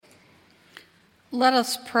Let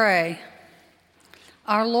us pray.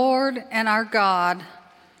 Our Lord and our God,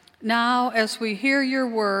 now as we hear your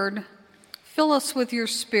word, fill us with your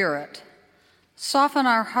Spirit. Soften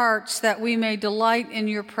our hearts that we may delight in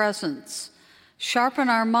your presence. Sharpen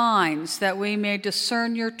our minds that we may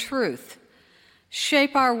discern your truth.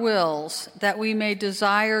 Shape our wills that we may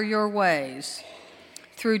desire your ways.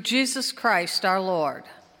 Through Jesus Christ our Lord.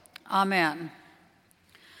 Amen.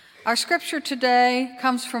 Our scripture today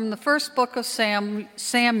comes from the first book of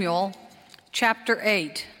Samuel, chapter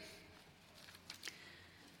 8.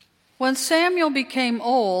 When Samuel became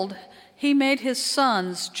old, he made his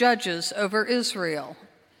sons judges over Israel.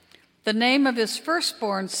 The name of his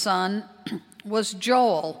firstborn son was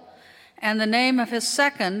Joel, and the name of his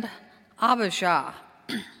second, Abijah.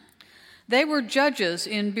 They were judges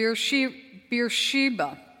in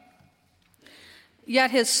Beersheba.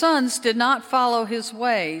 Yet his sons did not follow his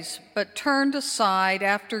ways, but turned aside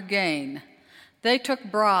after gain. They took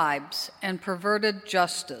bribes and perverted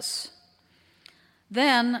justice.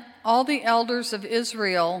 Then all the elders of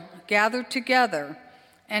Israel gathered together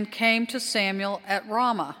and came to Samuel at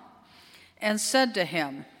Ramah and said to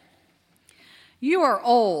him, "You are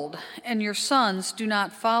old, and your sons do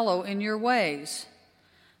not follow in your ways.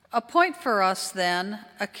 Appoint for us, then,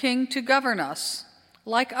 a king to govern us,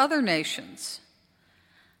 like other nations."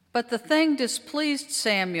 But the thing displeased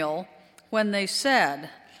Samuel when they said,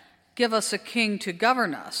 "Give us a king to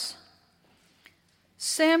govern us."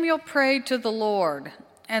 Samuel prayed to the Lord,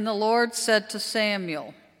 and the Lord said to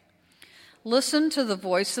Samuel, "Listen to the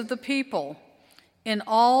voice of the people in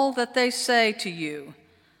all that they say to you,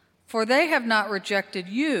 for they have not rejected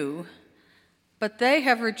you, but they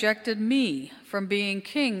have rejected me from being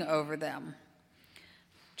king over them.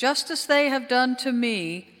 Just as they have done to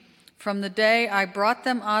me from the day I brought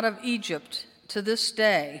them out of Egypt to this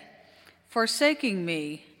day, forsaking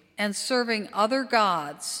me and serving other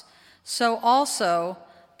gods, so also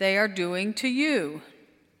they are doing to you.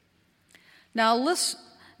 Now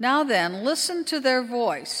then, listen to their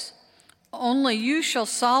voice. Only you shall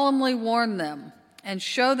solemnly warn them and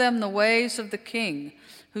show them the ways of the king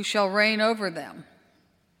who shall reign over them."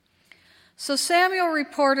 So Samuel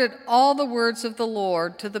reported all the words of the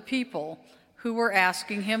Lord to the people who were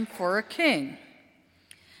asking him for a king.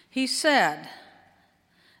 He said,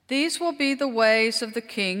 "These will be the ways of the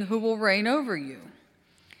king who will reign over you.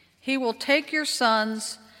 He will take your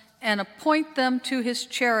sons and appoint them to his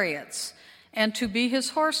chariots and to be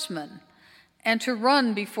his horsemen and to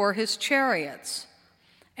run before his chariots.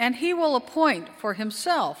 And he will appoint for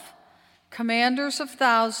himself commanders of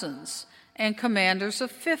thousands and commanders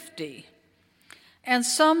of 50, and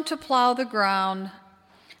some to plow the ground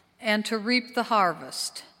and to reap the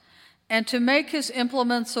harvest, and to make his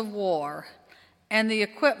implements of war and the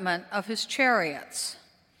equipment of his chariots.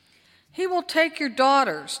 He will take your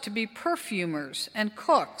daughters to be perfumers and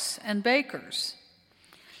cooks and bakers.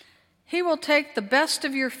 He will take the best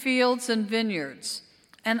of your fields and vineyards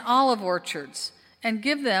and olive orchards and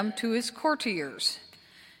give them to his courtiers.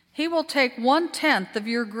 He will take 1/10 of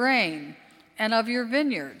your grain and of your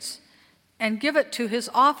vineyards and give it to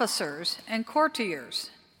his officers and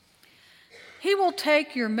courtiers. He will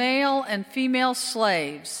take your male and female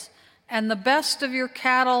slaves and the best of your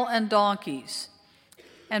cattle and donkeys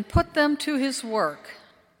and put them to his work.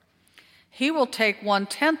 He will take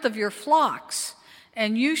 1/10 of your flocks,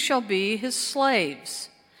 and you shall be his slaves.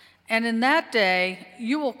 And in that day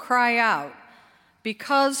you will cry out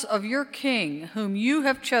because of your king whom you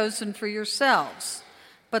have chosen for yourselves,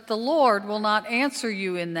 but the Lord will not answer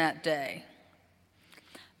you in that day."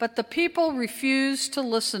 But the people refused to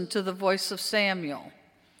listen to the voice of Samuel.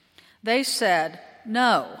 They said,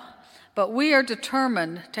 "No, but we are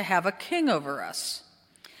determined to have a king over us,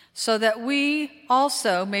 so that we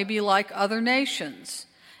also may be like other nations,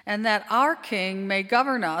 and that our king may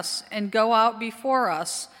govern us and go out before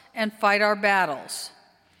us and fight our battles."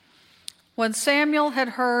 When Samuel had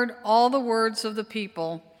heard all the words of the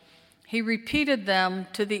people, he repeated them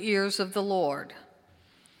to the ears of the Lord.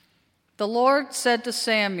 The Lord said to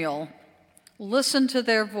Samuel, "Listen to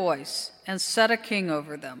their voice and set a king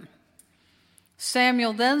over them."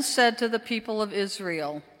 Samuel then said to the people of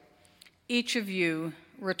Israel, "Each of you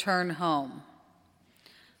return home."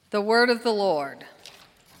 The word of the Lord.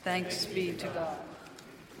 Thanks be to God.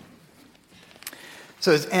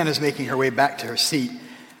 So as Anna's making her way back to her seat,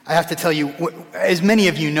 I have to tell you, as many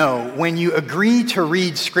of you know, when you agree to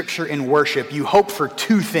read Scripture in worship, you hope for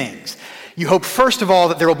two things. You hope, first of all,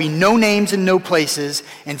 that there will be no names and no places,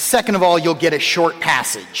 and second of all, you'll get a short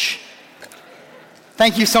passage.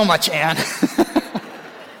 Thank you so much, Anne.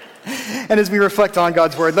 And as we reflect on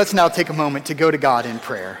God's word, let's now take a moment to go to God in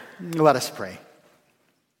prayer. Let us pray.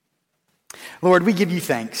 Lord, we give you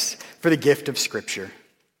thanks for the gift of Scripture.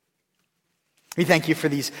 We thank you for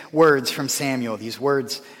these words from Samuel, these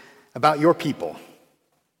words about your people.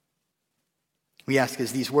 We ask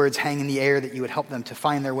as these words hang in the air that you would help them to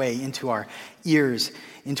find their way into our ears,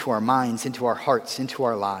 into our minds, into our hearts, into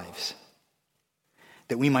our lives,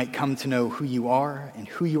 that we might come to know who you are and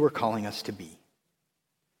who you are calling us to be.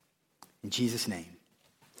 In Jesus' name,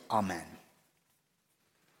 amen.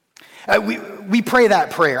 We pray that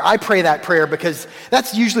prayer. I pray that prayer because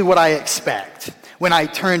that's usually what I expect when I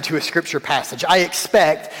turn to a scripture passage. I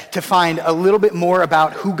expect to find a little bit more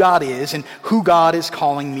about who God is and who God is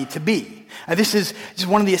calling me to be. This is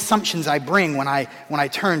one of the assumptions I bring when I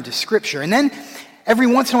turn to scripture. And then every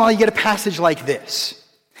once in a while you get a passage like this.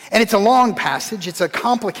 And it's a long passage, it's a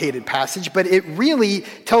complicated passage, but it really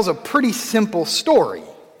tells a pretty simple story.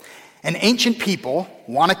 An ancient people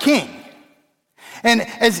want a king. And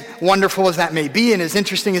as wonderful as that may be, and as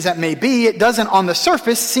interesting as that may be, it doesn't on the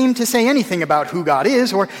surface seem to say anything about who God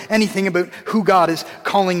is or anything about who God is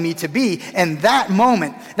calling me to be. And that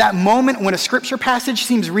moment when a scripture passage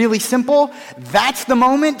seems really simple, that's the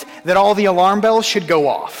moment that all the alarm bells should go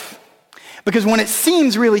off. Because when it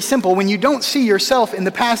seems really simple, when you don't see yourself in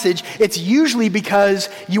the passage, it's usually because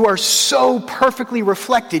you are so perfectly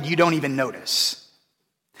reflected you don't even notice.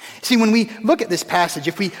 See, when we look at this passage,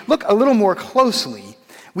 if we look a little more closely,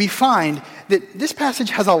 we find that this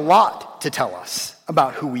passage has a lot to tell us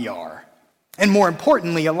about who we are. And more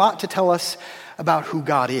importantly, a lot to tell us about who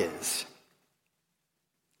God is.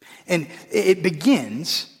 And it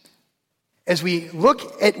begins as we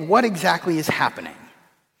look at what exactly is happening.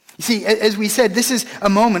 You see, as we said, this is a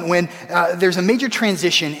moment when there's a major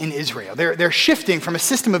transition in Israel. They're shifting from a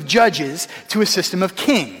system of judges to a system of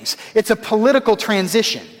kings. It's a political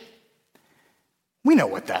transition. We know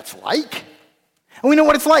what that's like. And we know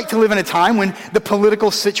what it's like to live in a time when the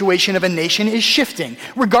political situation of a nation is shifting.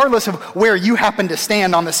 Regardless of where you happen to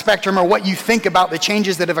stand on the spectrum or what you think about the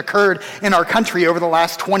changes that have occurred in our country over the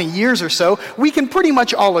last 20 years or so, we can pretty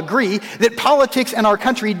much all agree that politics in our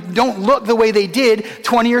country don't look the way they did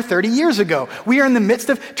 20 or 30 years ago. We are in the midst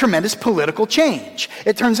of tremendous political change.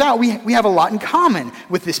 It turns out we have a lot in common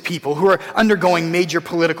with this people who are undergoing major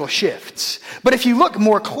political shifts. But if you look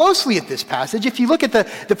more closely at this passage, if you look at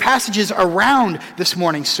the passages around this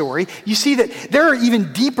morning's story, you see that there are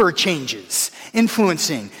even deeper changes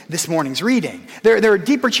influencing this morning's reading. There are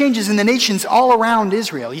deeper changes in the nations all around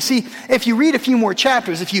Israel. You see, if you read a few more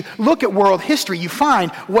chapters, if you look at world history, you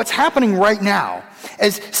find what's happening right now.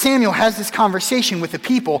 As Samuel has this conversation with the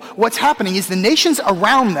people, what's happening is the nations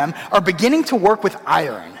around them are beginning to work with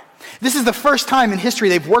iron. This is the first time in history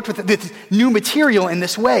they've worked with this new material in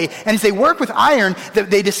this way. And as they work with iron,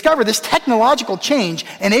 they discover this technological change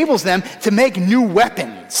enables them to make new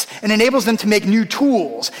weapons and enables them to make new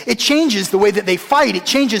tools. It changes the way that they fight. It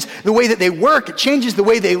changes the way that they work. It changes the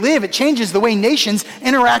way they live. It changes the way nations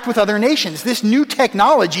interact with other nations. This new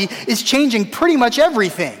technology is changing pretty much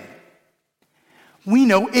everything. We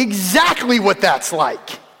know exactly what that's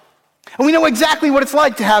like. And we know exactly what it's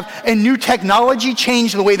like to have a new technology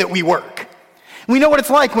change the way that we work. We know what it's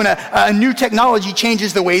like when a new technology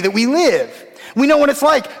changes the way that we live. We know what it's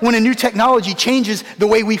like when a new technology changes the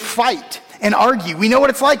way we fight and argue. We know what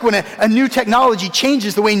it's like when a new technology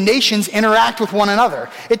changes the way nations interact with one another.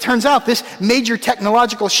 It turns out this major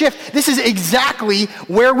technological shift, this is exactly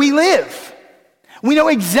where we live. We know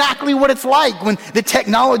exactly what it's like when the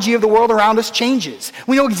technology of the world around us changes.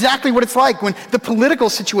 We know exactly what it's like when the political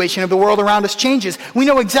situation of the world around us changes. We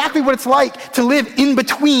know exactly what it's like to live in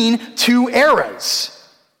between two eras.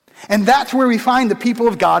 And that's where we find the people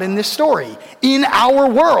of God in this story. In our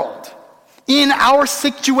world, in our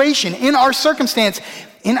situation, in our circumstance,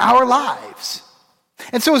 in our lives.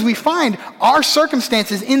 And so as we find our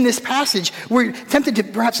circumstances in this passage, we're tempted to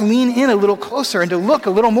perhaps lean in a little closer and to look a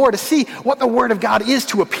little more to see what the Word of God is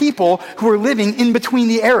to a people who are living in between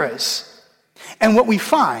the eras. And what we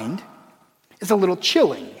find is a little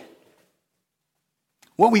chilling.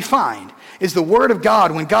 What we find is the Word of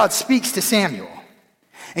God when God speaks to Samuel.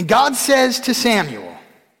 And God says to Samuel,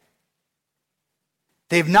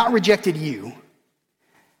 "They have not rejected you,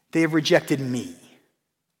 they have rejected me.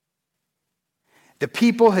 The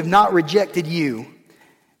people have not rejected you,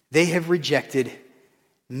 they have rejected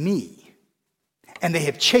me. And they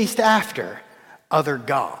have chased after other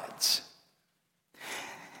gods."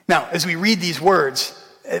 Now, as we read these words,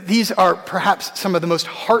 these are perhaps some of the most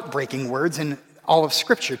heartbreaking words in all of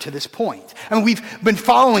Scripture to this point. I mean, we've been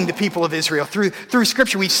following the people of Israel through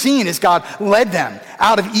Scripture. We've seen as God led them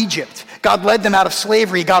out of Egypt. God led them out of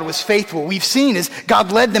slavery, God was faithful. We've seen as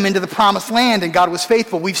God led them into the promised land and God was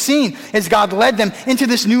faithful. We've seen as God led them into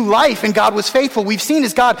this new life and God was faithful. We've seen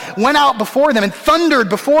as God went out before them and thundered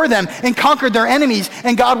before them and conquered their enemies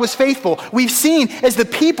and God was faithful. We've seen as the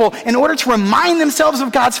people, in order to remind themselves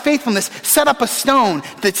of God's faithfulness, set up a stone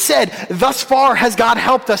that said, thus far has God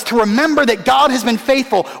helped us, to remember that God has been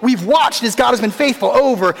faithful. We've watched as God has been faithful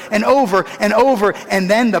over and over and over, and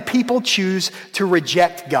then the people choose to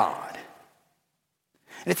reject God.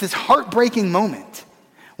 And it's this heartbreaking moment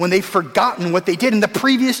when they've forgotten what they did in the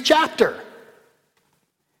previous chapter.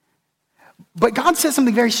 But God says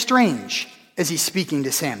something very strange as he's speaking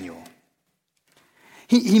to Samuel.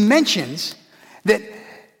 He mentions that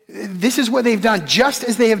this is what they've done, just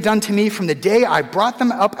as they have done to me from the day I brought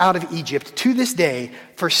them up out of Egypt to this day,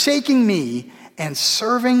 forsaking me and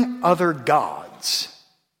serving other gods.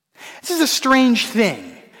 This is a strange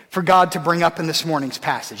thing for God to bring up in this morning's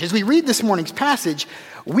passage. As we read this morning's passage,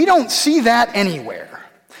 we don't see that anywhere.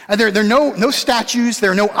 There are no statues,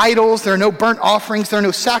 there are no idols, there are no burnt offerings, there are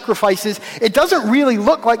no sacrifices. It doesn't really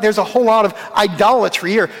look like there's a whole lot of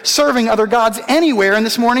idolatry or serving other gods anywhere in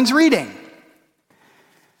this morning's reading.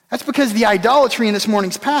 That's because the idolatry in this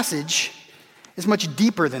morning's passage is much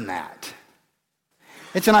deeper than that.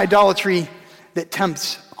 It's an idolatry that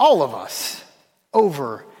tempts all of us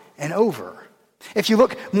over and over. If you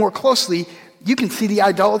look more closely, you can see the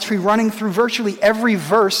idolatry running through virtually every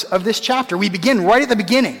verse of this chapter. We begin right at the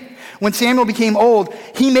beginning. When Samuel became old,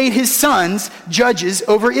 he made his sons judges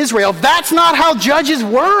over Israel. That's not how judges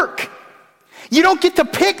work. You don't get to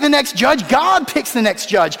pick the next judge. God picks the next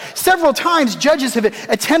judge. Several times, judges have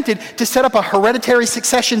attempted to set up a hereditary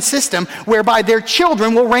succession system whereby their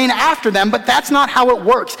children will reign after them, but that's not how it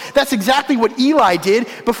works. That's exactly what Eli did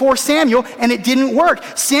before Samuel, and it didn't work.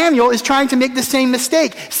 Samuel is trying to make the same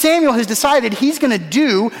mistake. Samuel has decided he's going to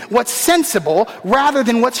do what's sensible rather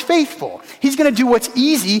than what's faithful. He's going to do what's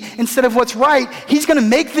easy instead of what's right. He's going to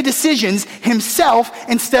make the decisions himself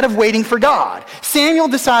instead of waiting for God. Samuel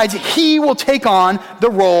decides he will take on the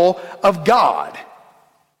role of God.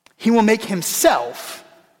 He will make himself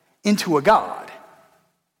into a god.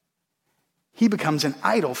 He becomes an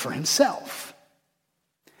idol for himself.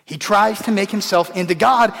 He tries to make himself into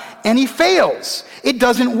God, and he fails. It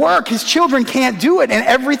doesn't work. His children can't do it, and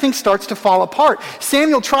everything starts to fall apart.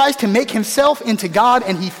 Samuel tries to make himself into God,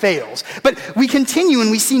 and he fails. But we continue,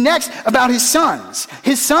 and we see next about his sons.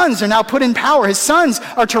 His sons are now put in power. His sons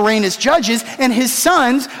are to reign as judges, and his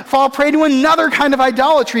sons fall prey to another kind of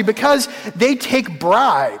idolatry because they take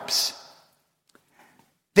bribes.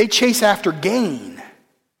 They chase after gain.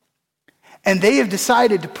 And they have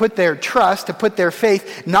decided to put their trust, to put their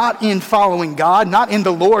faith, not in following God, not in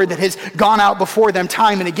the Lord that has gone out before them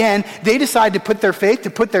time and again. They decide to put their faith, to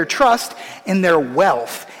put their trust in their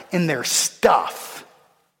wealth, in their stuff.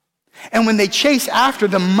 And when they chase after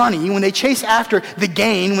the money, when they chase after the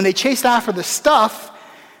gain, when they chase after the stuff,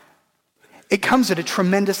 it comes at a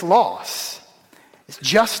tremendous loss. As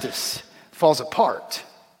justice falls apart.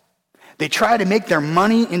 They try to make their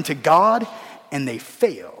money into God, and they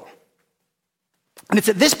fail. And it's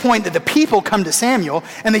at this point that the people come to Samuel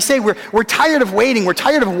and they say, we're tired of waiting. We're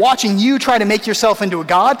tired of watching you try to make yourself into a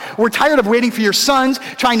god. We're tired of waiting for your sons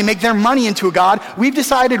trying to make their money into a god. We've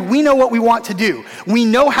decided we know what we want to do. We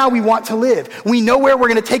know how we want to live. We know where we're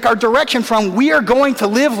going to take our direction from. We are going to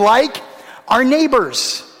live like our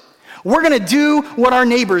neighbors. We're going to do what our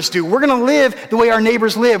neighbors do. We're going to live the way our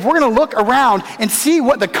neighbors live. We're going to look around and see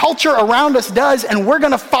what the culture around us does, and we're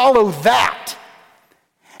going to follow that.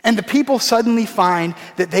 And the people suddenly find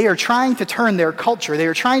that they are trying to turn their culture, they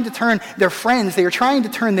are trying to turn their friends, they are trying to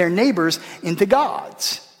turn their neighbors into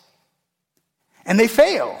gods. And they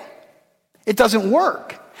fail. It doesn't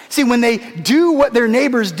work. See, when they do what their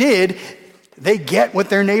neighbors did, they get what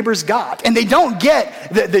their neighbors got. And they don't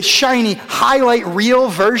get the shiny highlight reel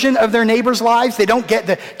version of their neighbors' lives. They don't get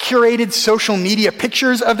the curated social media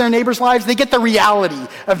pictures of their neighbors' lives. They get the reality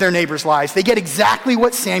of their neighbors' lives. They get exactly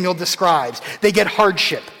what Samuel describes. They get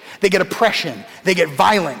hardship. They get oppression. They get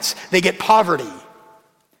violence. They get poverty.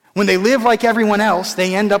 When they live like everyone else,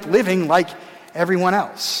 they end up living like everyone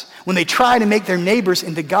else. When they try to make their neighbors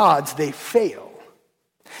into gods, they fail.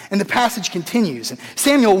 And the passage continues. And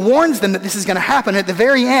Samuel warns them that this is going to happen. At the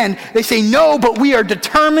very end, they say, no, but we are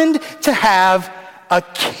determined to have a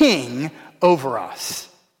king over us.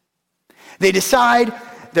 They decide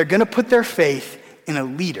they're going to put their faith in a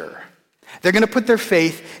leader. They're going to put their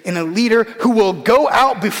faith in a leader who will go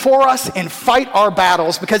out before us and fight our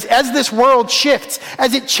battles, because as this world shifts,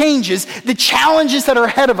 as it changes, the challenges that are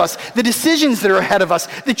ahead of us, the decisions that are ahead of us,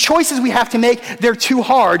 the choices we have to make, they're too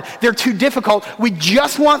hard, they're too difficult. We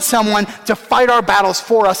just want someone to fight our battles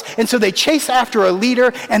for us. And so they chase after a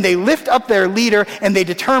leader, and they lift up their leader, and they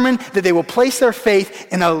determine that they will place their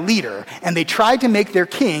faith in a leader. And they try to make their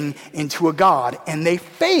king into a god, and they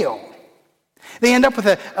fail. They end up with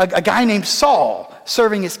a guy named Saul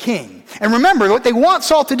serving as king. And remember, what they want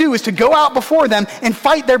Saul to do is to go out before them and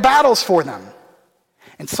fight their battles for them.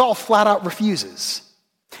 And Saul flat out refuses.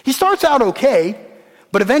 He starts out okay,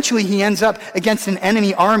 but eventually he ends up against an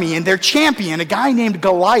enemy army, and their champion, a guy named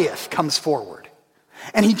Goliath, comes forward.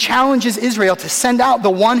 And he challenges Israel to send out the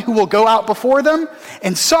one who will go out before them.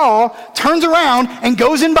 And Saul turns around and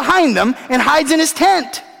goes in behind them and hides in his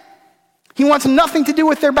tent. He wants nothing to do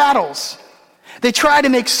with their battles. They try to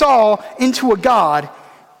make Saul into a god,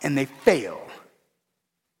 and they fail.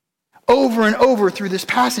 Over and over through this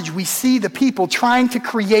passage, we see the people trying to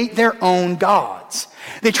create their own gods.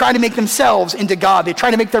 They try to make themselves into God. They try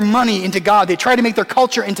to make their money into God. They try to make their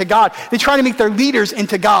culture into God. They try to make their leaders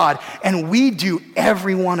into God. And we do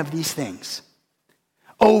every one of these things.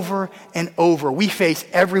 Over and over, we face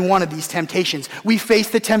every one of these temptations. We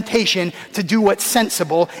face the temptation to do what's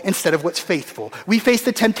sensible instead of what's faithful. We face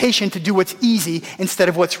the temptation to do what's easy instead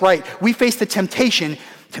of what's right. We face the temptation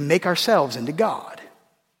to make ourselves into God.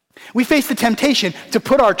 We face the temptation to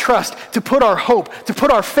put our trust, to put our hope, to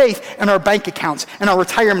put our faith in our bank accounts and our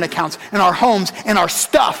retirement accounts and our homes and our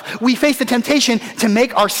stuff. We face the temptation to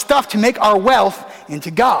make our stuff, to make our wealth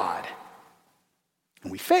into God.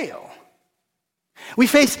 And we fail. We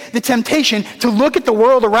face the temptation to look at the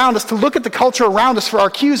world around us, to look at the culture around us for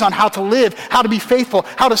our cues on how to live, how to be faithful,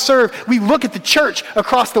 how to serve. We look at the church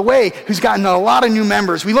across the way who's gotten a lot of new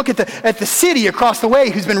members. We look at the city across the way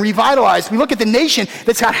who's been revitalized. We look at the nation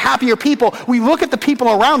that's got happier people. We look at the people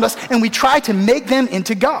around us and we try to make them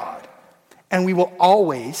into God. And we will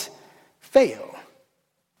always fail.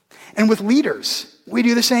 And with leaders, we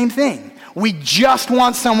do the same thing. We just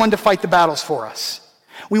want someone to fight the battles for us.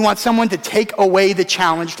 We want someone to take away the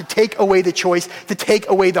challenge, to take away the choice, to take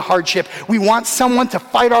away the hardship. We want someone to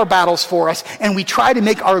fight our battles for us, and we try to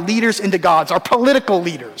make our leaders into gods, our political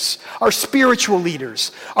leaders, our spiritual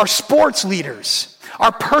leaders, our sports leaders,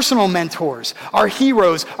 our personal mentors, our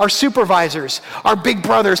heroes, our supervisors, our big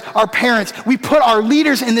brothers, our parents. We put our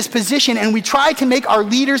leaders in this position, and we try to make our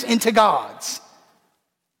leaders into gods,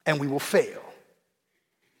 and we will fail.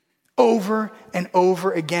 Over and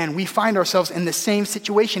over again, we find ourselves in the same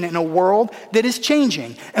situation in a world that is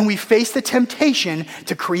changing, and we face the temptation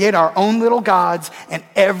to create our own little gods, and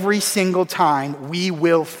every single time we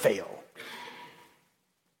will fail.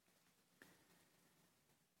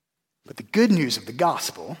 But the good news of the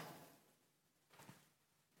gospel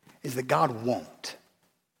is that God won't.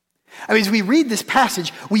 I mean, as we read this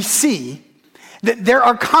passage, we see that there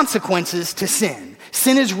are consequences to sin.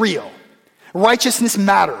 Sin is real. Righteousness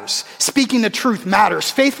matters. Speaking the truth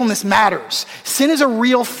matters. Faithfulness matters. Sin is a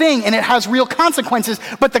real thing, and it has real consequences,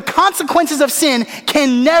 but the consequences of sin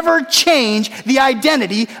can never change the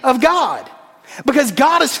identity of God, because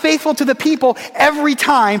God is faithful to the people every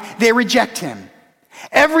time they reject him.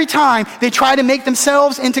 Every time they try to make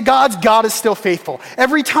themselves into gods, God is still faithful.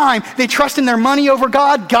 Every time they trust in their money over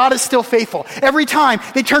God, God is still faithful. Every time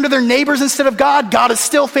they turn to their neighbors instead of God, God is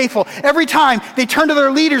still faithful. Every time they turn to their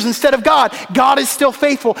leaders instead of God, God is still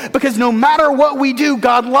faithful. Because no matter what we do,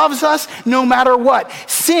 God loves us no matter what.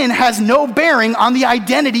 Sin has no bearing on the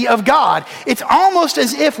identity of God. It's almost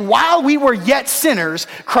as if while we were yet sinners,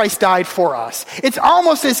 Christ died for us. It's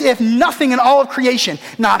almost as if nothing in all of creation,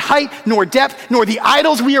 not height, nor depth, nor the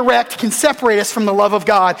idols we erect, can separate us from the love of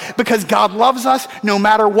God, because God loves us no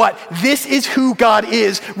matter what. This is who God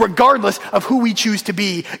is, regardless of who we choose to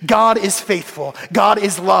be. God is faithful. God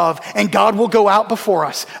is love, and God will go out before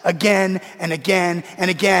us again and again and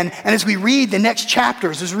again. And as we read the next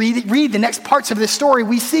chapters, as we read the next parts of this story,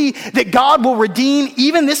 we see that God will redeem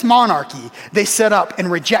even this monarchy they set up in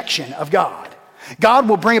rejection of God. God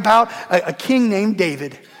will bring about a king named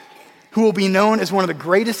David, who will be known as one of the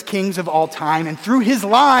greatest kings of all time. And through his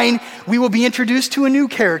line, we will be introduced to a new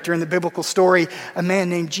character in the biblical story, a man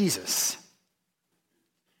named Jesus.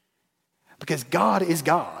 Because God is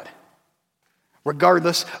God.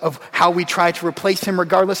 Regardless of how we try to replace him,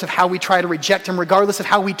 regardless of how we try to reject him, regardless of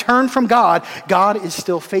how we turn from God, God is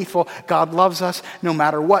still faithful. God loves us no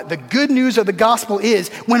matter what. The good news of the gospel is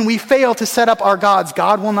when we fail to set up our gods,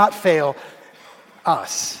 God will not fail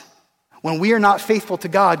us. When we are not faithful to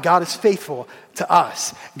God, God is faithful to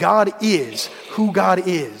us. God is who God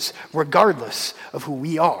is, regardless of who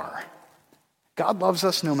we are. God loves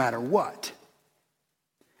us no matter what.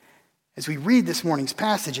 As we read this morning's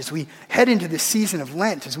passage, as we head into this season of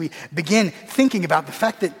Lent, as we begin thinking about the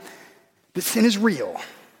fact that sin is real,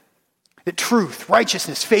 that truth,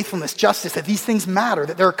 righteousness, faithfulness, justice, that these things matter,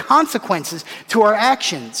 that there are consequences to our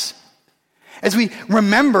actions. As we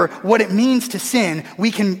remember what it means to sin,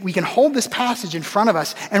 we can hold this passage in front of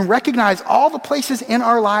us and recognize all the places in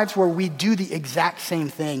our lives where we do the exact same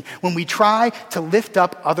thing, when we try to lift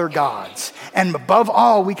up other gods. And above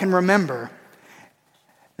all, we can remember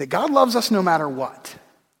that God loves us no matter what.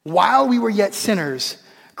 While we were yet sinners,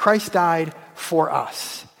 Christ died for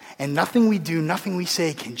us. And nothing we do, nothing we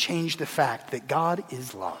say can change the fact that God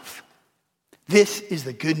is love. This is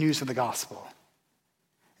the good news of the gospel.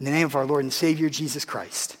 In the name of our Lord and Savior, Jesus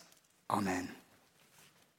Christ. Amen.